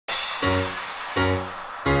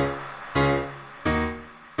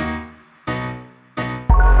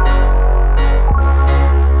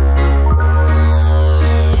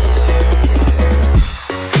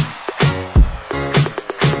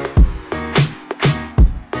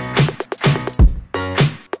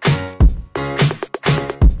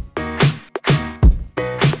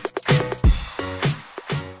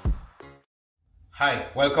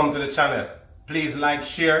welcome to the channel. Please like,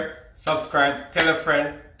 share, subscribe, tell a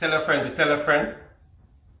friend to tell a friend.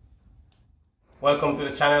 Welcome to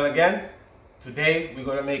the channel again. Today we're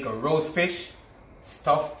going to make a roast fish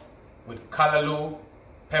stuffed with callaloo,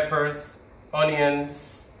 peppers,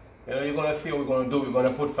 onions. You know, you're going to see what we're going to do. We're going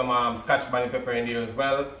to put some scotch bonnet pepper in there as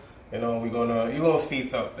well. You know, you're going to see.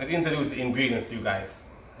 So let's introduce the ingredients to you guys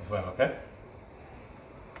as well, okay?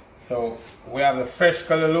 So we have the fresh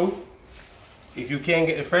callaloo. If you can't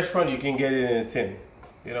get the fresh one, you can get it in a tin.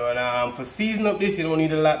 You know, and for seasoning up this, you don't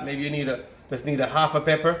need a lot. Maybe you just need a half a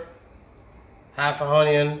pepper, half a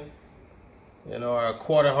onion, you know, or a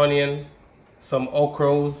quarter onion, some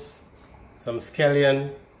okras, some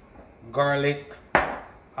scallion, garlic,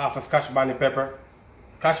 half a scotch bonnet pepper.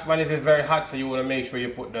 Scotch bonnet is very hot, so you want to make sure you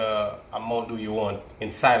put the amount that you want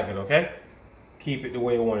inside of it, okay? Keep it the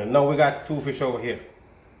way you want it. Now we got two fish over here.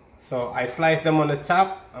 So I slice them on the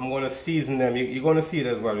top. I'm going to season them. You're going to see it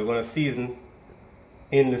as well. We're going to season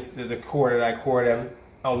in the core that I core them.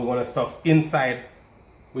 And we're going to stuff inside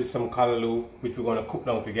with some callaloo, which we're going to cook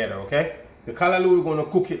down together, okay? The callaloo, we're going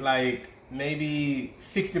to cook it like maybe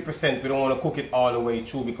 60%. We don't want to cook it all the way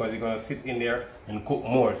through because it's going to sit in there and cook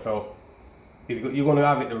more. So you're going to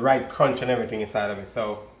have it the right crunch and everything inside of it.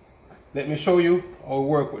 So let me show you how we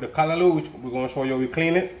work with the callaloo, which we're going to show you how we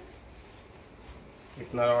clean it.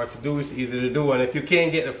 It's not hard to do, it's easy to do, and if you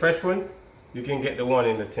can't get the fresh one, you can get the one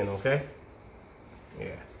in the tin, okay?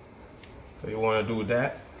 Yeah. So you want to do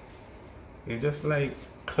that. It's just like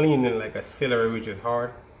cleaning like a celery, which is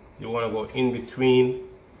hard. You want to go in between.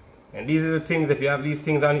 And these are the things, if you have these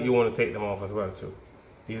things on it, you want to take them off as well too.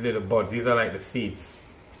 These little buds, these are like the seeds.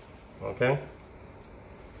 Okay?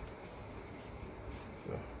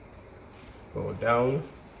 So go down.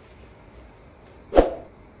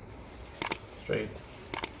 Straight.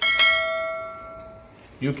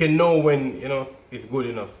 You can know when, you know, it's good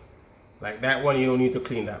enough. Like that one, you don't need to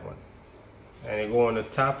clean that one. And you go on the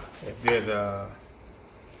top. If there's a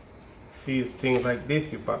seeds, things like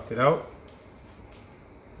this, you pop it out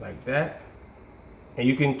like that. And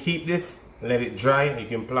you can keep this, let it dry, and you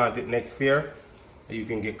can plant it next year, and you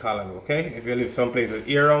can get callaloo, okay? If you live someplace with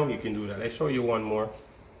year round, you can do that. Let's show you one more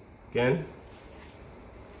again.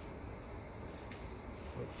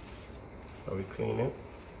 So we clean it.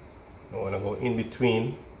 I want to go in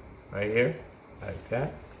between right here, like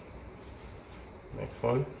that. Next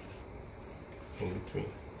one, in between,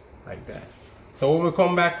 like that. So when we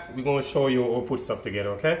come back, we're going to show you how we put stuff together,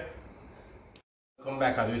 okay? Come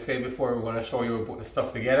back, as we said before, we're going to show you how we put the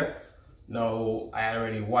stuff together. Now, I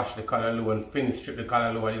already washed the callaloo and finished strip the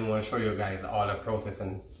callaloo. I didn't want to show you guys all the process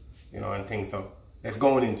and, you know, and things. So let's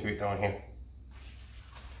go into it down here.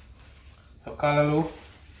 So callaloo.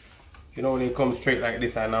 You know, they come straight like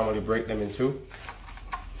this. I normally break them in two.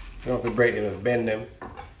 You don't have to break them, just bend them.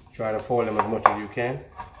 Try to fold them as much as you can.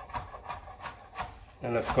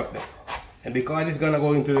 And let's cut them. And because it's going to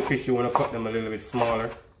go into the fish, you want to cut them a little bit smaller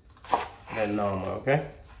than normal, okay?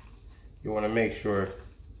 You want to make sure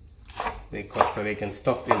they cut so they can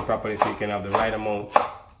stuff in properly so you can have the right amount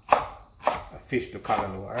of fish to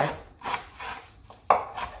callaloo, alright?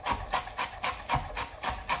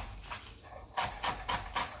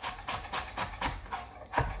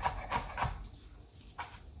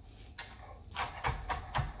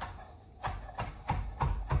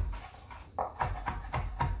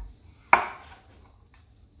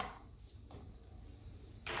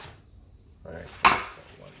 Alright,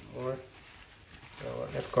 one more. So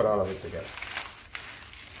let's cut all of it together.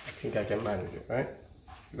 I think I can manage it, right?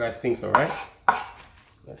 You guys think so, right?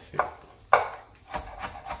 Let's see.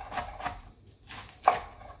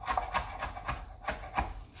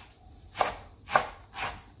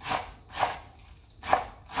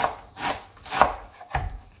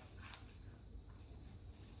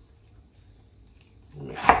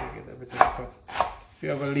 Make sure you get everything cut. If you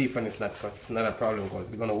have a leaf and it's not cut, it's not a problem because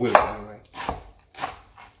it's gonna wilt anyway.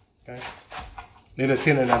 Okay. Little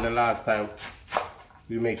thinner than the last time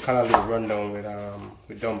we made callaloo rundown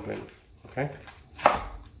with dumplings. Okay.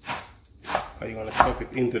 So you're gonna stuff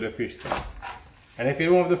it into the fish then. And if you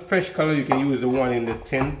don't have the fresh callaloo, you can use the one in the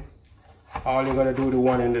tin. All you gotta do the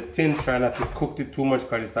one in the tin. Try not to cook it too much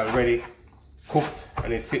because it's already cooked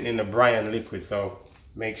and it's sitting in the brine liquid. So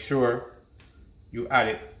make sure you add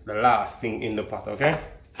it the last thing in the pot, okay?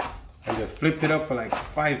 And just flip it up for like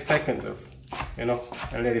 5 seconds of, you know,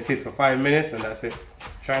 and let it sit for 5 minutes, and that's it.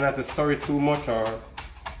 Try not to stir it too much or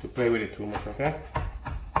to play with it too much, okay?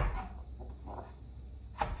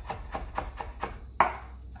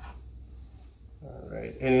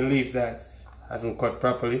 Alright, any leaf that hasn't cut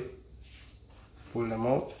properly, pull them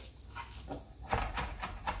out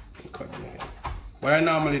and cut them again. What I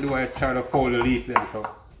normally do, I try to fold the leaf then, so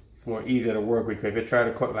it's more easier to work with. Because if you try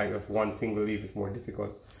to cut like just one single leaf, it's more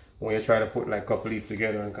difficult. When you try to put like a couple leaves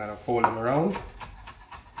together and kind of fold them around,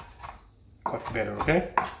 cuts better, okay?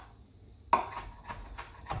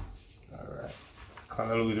 Alright,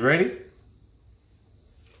 callaloo is ready.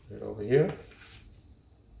 Put it over here.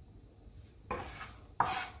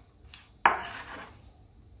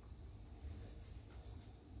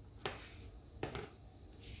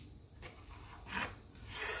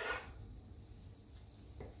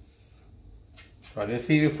 So as you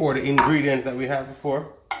see before, the ingredients that we have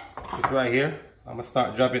before, it's right here. I'm gonna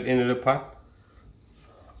start dropping it into the pot.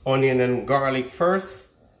 Onion and garlic first,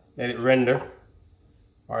 let it render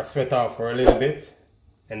or sweat out for a little bit,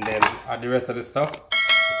 and then add the rest of the stuff.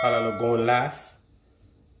 The callaloo going last.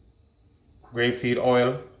 Grapeseed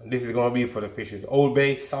oil, and this is gonna be for the fishes. Old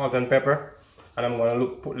Bay, salt and pepper, and I'm gonna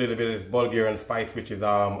put a little bit of this Bulgarian spice, which is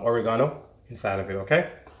oregano, inside of it. Okay.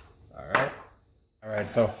 All right.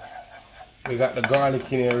 So we got the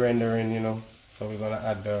garlic in here rendering, you know. So we're gonna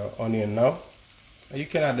add the onion now. You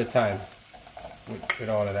can add the thyme with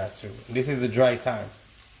all of that too. This is the dry thyme.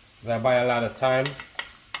 I buy a lot of thyme,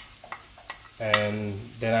 and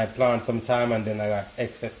then I plant some thyme, and then I got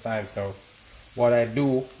excess thyme. So what I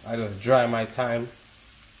do, I just dry my thyme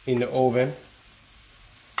in the oven.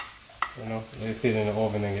 You know, let it sit in the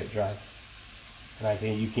oven and get dry.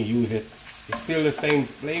 And you can use it. It's still the same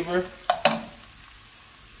flavor,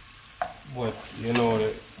 but you know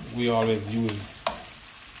that we always use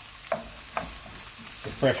the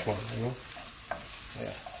fresh one, you know.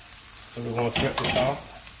 Yeah. So we're gonna sweat this off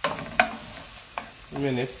a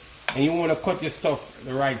minute. And you want to cut your stuff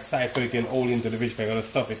the right side so you can hold into the fish. You're gonna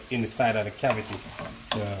stuff it in the side of the cavity,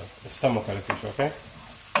 the stomach of the fish, okay?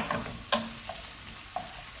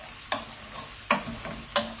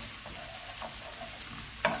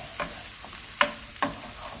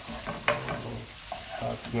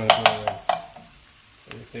 So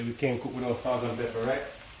you say we can't cook without salt and pepper, right?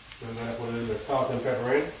 So we're gonna put a little bit of salt and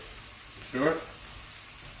pepper in. Sure.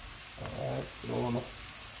 Alright, you don't wanna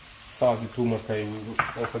salt it too much, because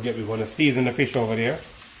don't forget we're gonna season the fish over there.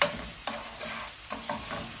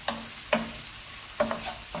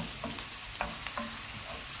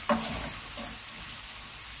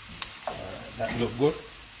 Alright, that looks good.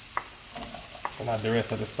 And add the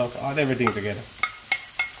rest of the stuff, add everything together.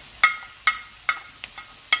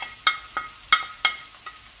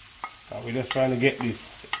 We're just trying to get this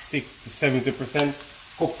 60 to 70%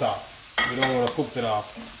 cooked off. We don't want to cook it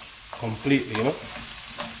off completely, you know.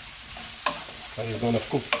 So it's going to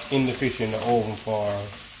cook in the fish in the oven for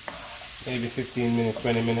maybe 15 minutes,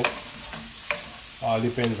 20 minutes. All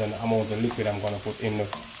depends on the amount of liquid I'm going to put in the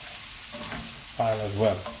pan as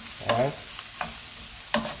well. Alright.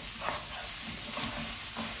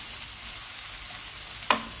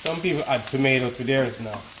 Some people add tomato to theirs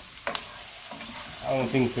now. I don't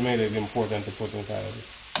think tomato is important to put inside of it.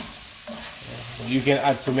 Yeah. You can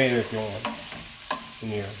add tomato if you want in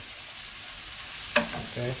here.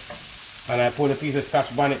 Okay. And I put a piece of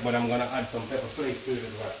scotch bonnet, but I'm gonna add some pepper flakes to it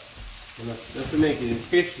as well. You know, just to make it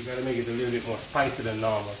fish, you gotta make it a little bit more spicy than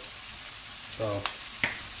normal. So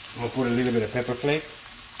I'm gonna put a little bit of pepper flakes.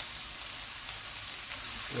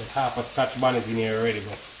 There's half a scotch bonnet in here already,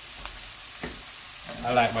 but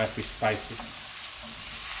I like my fish spicy.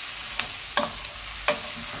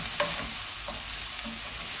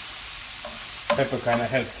 Pepper kind of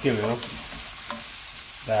helps kill, you know,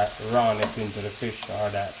 that rawness into the fish, or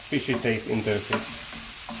that fishy taste into the fish.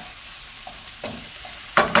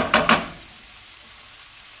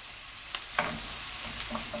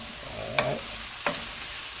 Alright.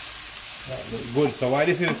 That looks good. So while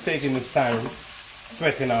this is taking this time,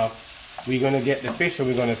 sweating off, we're going to get the fish, and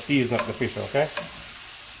we're going to season up the fish, okay?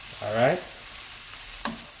 Alright.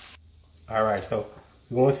 Alright, so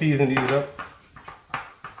we're going to season these up.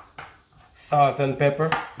 Salt and pepper,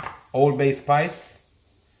 Old Bay spice,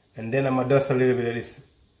 and then I'm gonna dust a little bit of this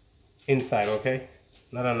inside, okay?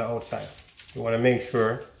 Not on the outside. You wanna make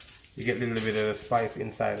sure you get a little bit of the spice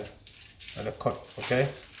inside of the cut, okay?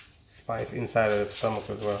 Spice inside of the stomach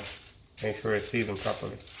as well. Make sure it's seasoned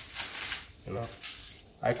properly. You know,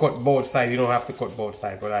 I cut both sides. You don't have to cut both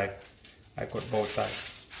sides, but I cut both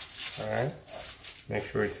sides. All right. Make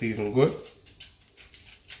sure it's seasoned good.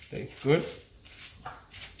 Tastes good.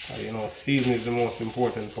 You know, season is the most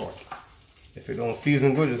important part. If it don't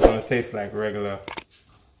season good, it's gonna taste like regular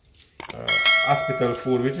hospital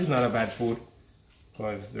food, which is not a bad food.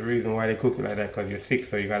 Because the reason why they cook it like that, because you're sick,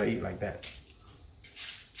 so you gotta eat like that.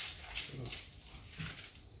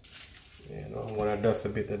 You know, I'm gonna dust a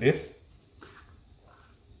bit of this.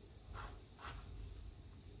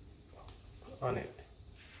 on it.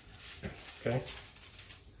 Okay?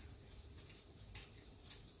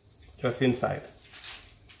 Just inside.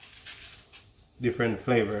 Different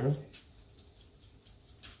flavor.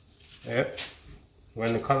 Yep.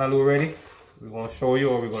 When the callaloo ready, we're going to show you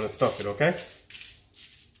how we're going to stuff it, okay?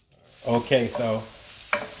 Okay, so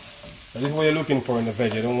this is what you're looking for in the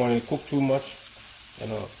veg. You don't want it to cook too much. You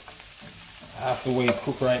know, half the way it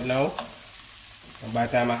cook right now. And by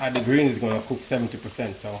the time I add the greens, it's going to cook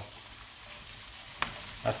 70%. So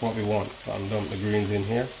that's what we want. So I'm dumping the greens in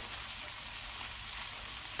here.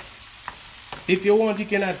 If you want, you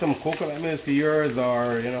can add some coconut milk to yours,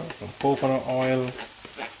 or you know, some coconut oil,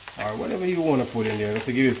 or whatever you want to put in there, just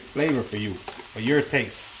to give it flavor for you, for your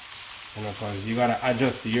taste. You know, because you gotta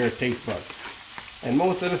adjust to your taste buds. And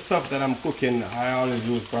most of the stuff that I'm cooking, I always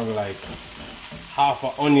use probably like half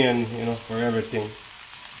an onion, you know, for everything.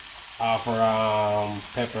 Half a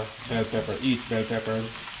pepper, bell pepper, each bell peppers.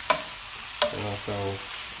 You know, so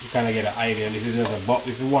you kind of get an idea. This is just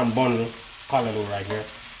this is one bundle callaloo right here.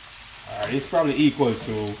 It's probably equal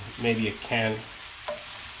to maybe a can,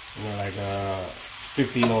 you know, like a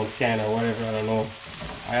 15-ounce can or whatever. I don't know.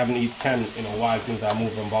 I haven't eaten can in a while since I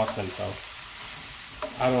moved from Boston, so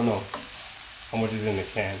I don't know how much is in the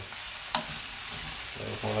can. So I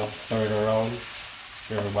just want to stir it around,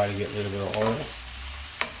 so everybody get a little bit of oil.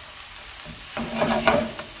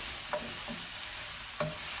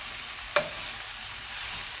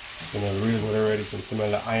 You know, real good already. You can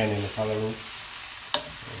smell the iron in the callaloo.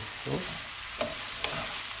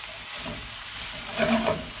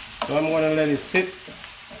 So I'm going to let it sit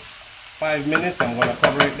 5 minutes. I'm going to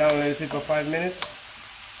cover it down and let it sit for 5 minutes.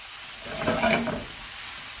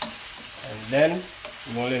 And then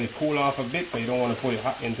you want to let it cool off a bit, but you don't want to put it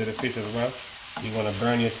hot into the fish as well. You're going to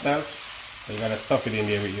burn yourself. So you got to stuff it in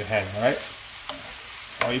there with your hand, alright?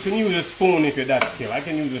 Or you can use a spoon if you're that skilled. I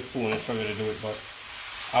can use a spoon and show you to do it, but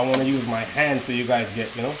I want to use my hand so you guys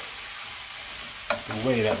get, you know, the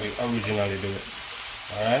way that we originally do it.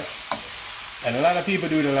 Alright? And a lot of people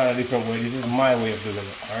do it a lot of different ways. This is my way of doing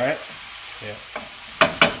it. Alright? Yeah.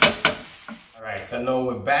 Alright, so now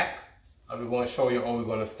we're back and we're going to show you how we're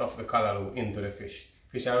going to stuff the callaloo into the fish.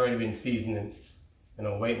 Fish has already been seasoning, you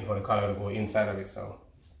know, waiting for the callaloo to go inside of it. So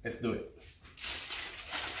let's do it.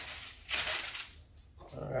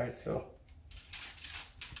 Alright, so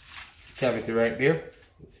cavity right there.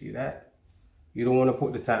 You see that? You don't want to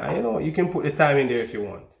put the thyme. You know what? You can put the thyme in there if you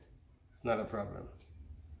want. It's not a problem.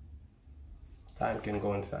 Thyme can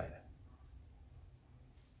go inside.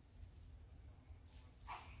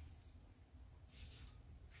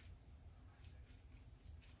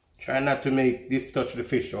 Try not to make this touch the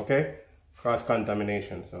fish, okay?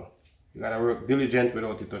 Cross-contamination. So you gotta work diligent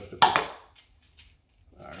without it touch the fish.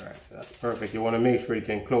 Alright, so that's perfect. You want to make sure you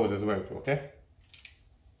can close as well too, okay?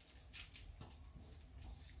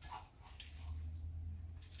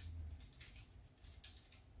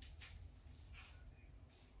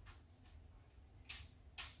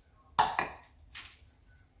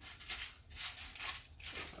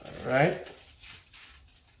 Alright,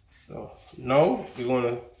 so now we're going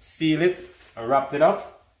to seal it and wrap it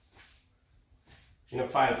up in a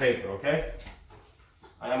file paper, okay?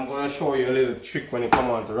 And I'm going to show you a little trick when you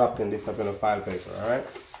come on to wrapping this up in a file paper, alright?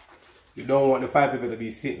 You don't want the file paper to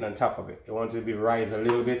be sitting on top of it. You want it to be raised a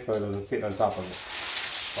little bit so it doesn't sit on top of it.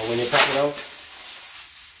 But when you pop it out,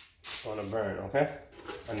 it's going to burn, okay?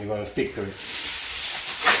 And you're going to stick to it.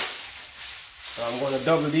 So I'm going to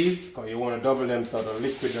double these because you want to double them so the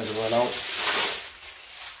liquid doesn't run out.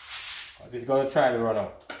 It's going to try to run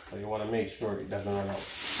out, so you want to make sure it doesn't run out.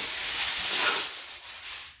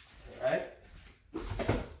 Alright?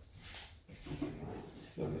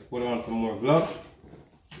 So let's put on some more gloves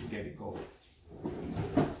and get it going.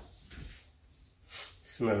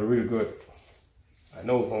 Smells really good. I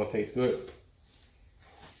know it's going to taste good.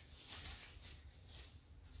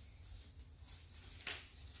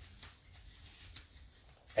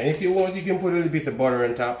 And if you want, you can put a little bit of butter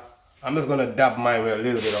on top. I'm just going to dab mine with a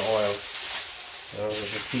little bit of oil. You know,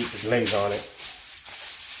 just keep the glaze on it.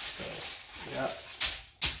 So, yeah.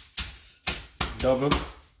 Double.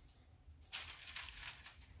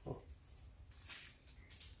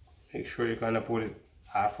 Make sure you kind of put it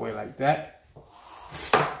halfway like that.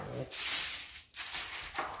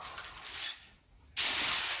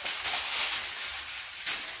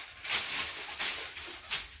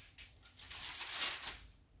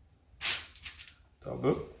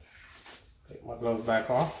 Double. Take my gloves back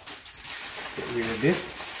off. Get rid of this.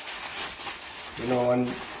 You know, and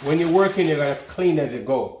when you're working, you gotta clean as you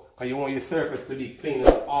go, because you want your surface to be clean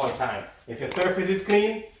all the time. If your surface is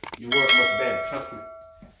clean, you work much better. Trust me.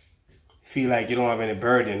 feel like you don't have any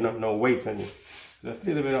burden, no weight on you. Just a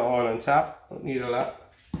little bit of oil on top, don't need a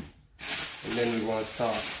lot. And then we want to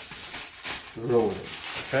start rolling,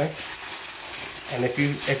 okay? And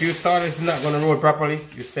if you saw this is not going to roll properly,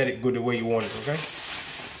 you set it good the way you want it, okay?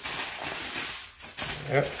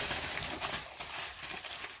 Yep.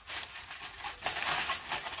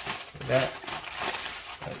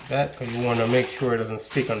 Like that, because you want to make sure it doesn't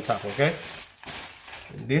stick on top, okay?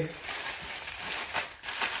 And this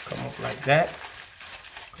come up like that.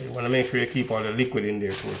 You want to make sure you keep all the liquid in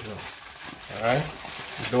there too as well. Alright?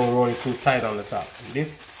 Don't roll it too tight on the top. And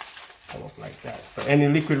this come up like that. So any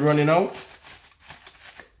liquid running out,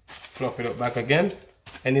 fluff it up back again.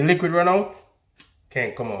 Any liquid run out,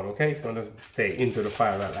 can't come out, okay? It's gonna stay into the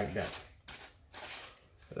fire like that.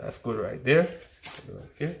 So that's good right there.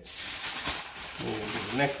 Okay. Move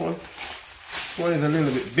to the next one. This one is a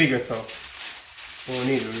little bit bigger, so we'll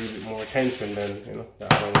need a little bit more attention than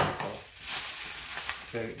that one. So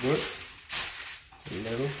set it good.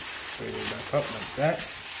 Level. Bring it back up like that.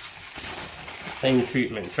 Same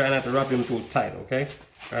treatment. Try not to wrap him too tight, okay?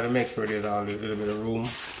 Try to make sure there's a little bit of room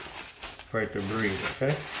for it to breathe,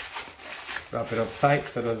 okay? Wrap it up tight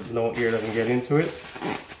so that no air doesn't get into it.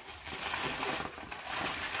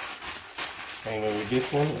 Same way with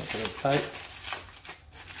this one, wrap it up tight.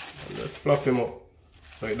 And just fluff him up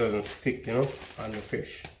so it doesn't stick, on the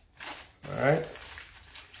fish. Alright?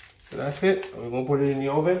 So that's it. We're going to put it in the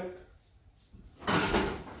oven.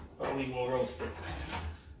 And we're going to roast it.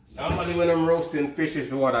 Normally when I'm roasting fish, this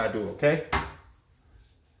is what I do, okay?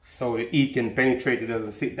 So the heat can penetrate, it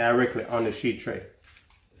doesn't sit directly on the sheet tray.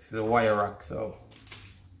 This is a wire rack, so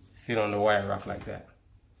sit on the wire rack like that.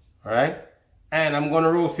 Alright? And I'm going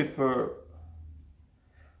to roast it for,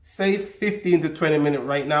 say, 15 to 20 minutes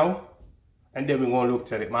right now. And then we're going to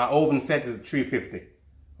look at it. My oven set is 350.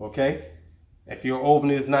 Okay? If your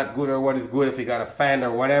oven is not good or what is good, if you got a fan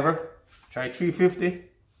or whatever, try 350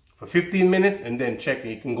 for 15 minutes and then check.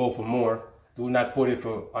 You can go for more. Do not put it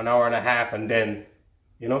for an hour and a half and then,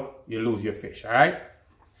 you lose your fish. Alright?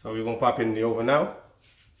 So we're going to pop it in the oven now.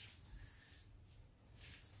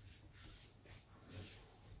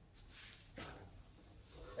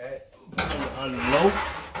 Okay. On low.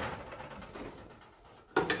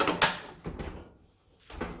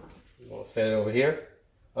 We're going to set it over here.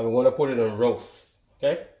 And we're going to put it on roast.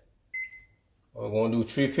 Okay? We're going to do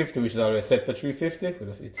 350, which is already set for 350. We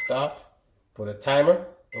just hit start. Put a timer.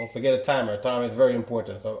 Don't forget a timer. Timer is very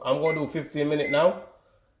important. So I'm going to do 15 minutes now.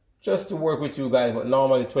 Just to work with you guys. But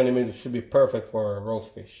normally 20 minutes should be perfect for a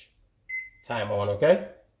roast fish. Time on, okay?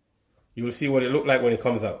 You will see what it looks like when it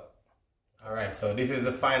comes out. Alright, so this is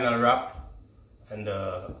the final wrap. And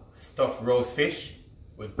the stuffed roast fish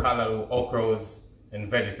with callaloo, okras, and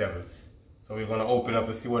vegetables. So we're going to open up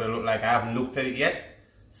and see what it looks like. I haven't looked at it yet.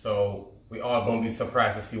 So we all going to be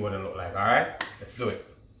surprised to see what it looks like. Alright? Let's do it.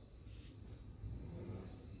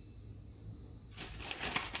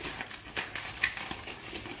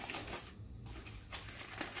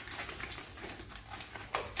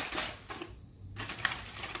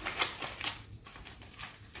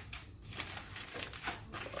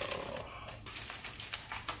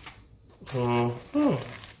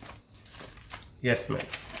 Yes, man.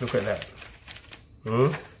 Look at that.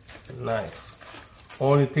 Nice.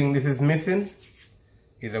 Only thing this is missing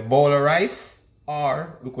is a bowl of rice,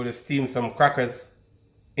 or we could have steamed some crackers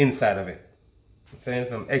inside of it. I'm saying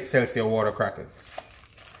some Excelsior water crackers.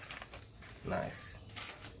 Nice.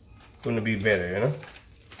 Couldn't be better,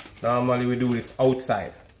 Normally we do this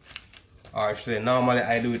outside. Or I should say, normally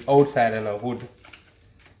I do it outside on a wood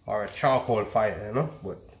or a charcoal fire,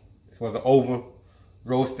 But this was the oven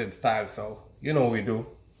roasted style, so you know what we do.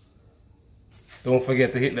 Don't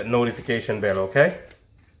forget to hit that notification bell, okay?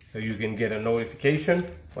 So you can get a notification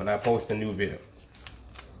when I post a new video.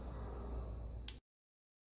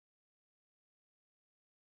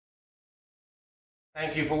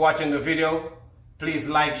 Thank you for watching the video. Please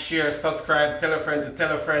like, share, subscribe, tell a friend to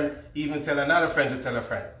tell a friend, even tell another friend to tell a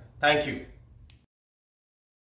friend. Thank you.